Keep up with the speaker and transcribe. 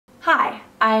Hi,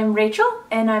 I'm Rachel,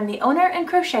 and I'm the owner and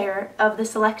crocheter of the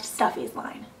Select Stuffies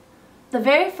line. The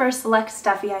very first Select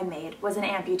Stuffy I made was an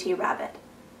amputee rabbit.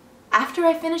 After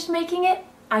I finished making it,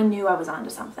 I knew I was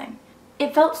onto something.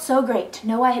 It felt so great to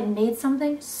know I had made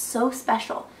something so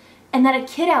special, and that a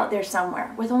kid out there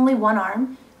somewhere with only one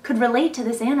arm could relate to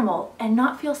this animal and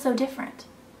not feel so different.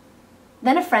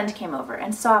 Then a friend came over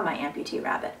and saw my amputee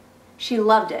rabbit. She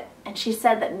loved it, and she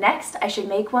said that next I should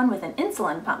make one with an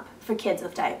insulin pump for kids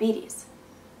with diabetes.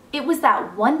 It was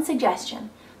that one suggestion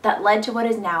that led to what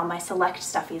is now my Select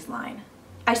Stuffies line.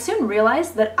 I soon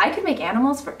realized that I could make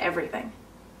animals for everything.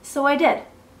 So I did.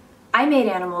 I made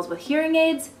animals with hearing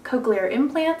aids, cochlear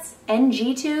implants,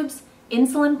 NG tubes,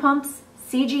 insulin pumps,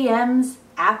 CGMs,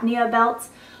 apnea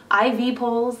belts, IV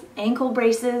poles, ankle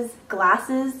braces,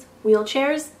 glasses,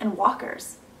 wheelchairs, and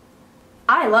walkers.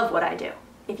 I love what I do.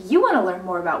 If you want to learn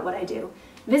more about what I do,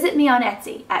 visit me on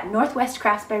Etsy at Northwest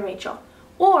Crafts by Rachel,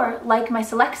 or like my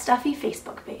Select Stuffy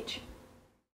Facebook page.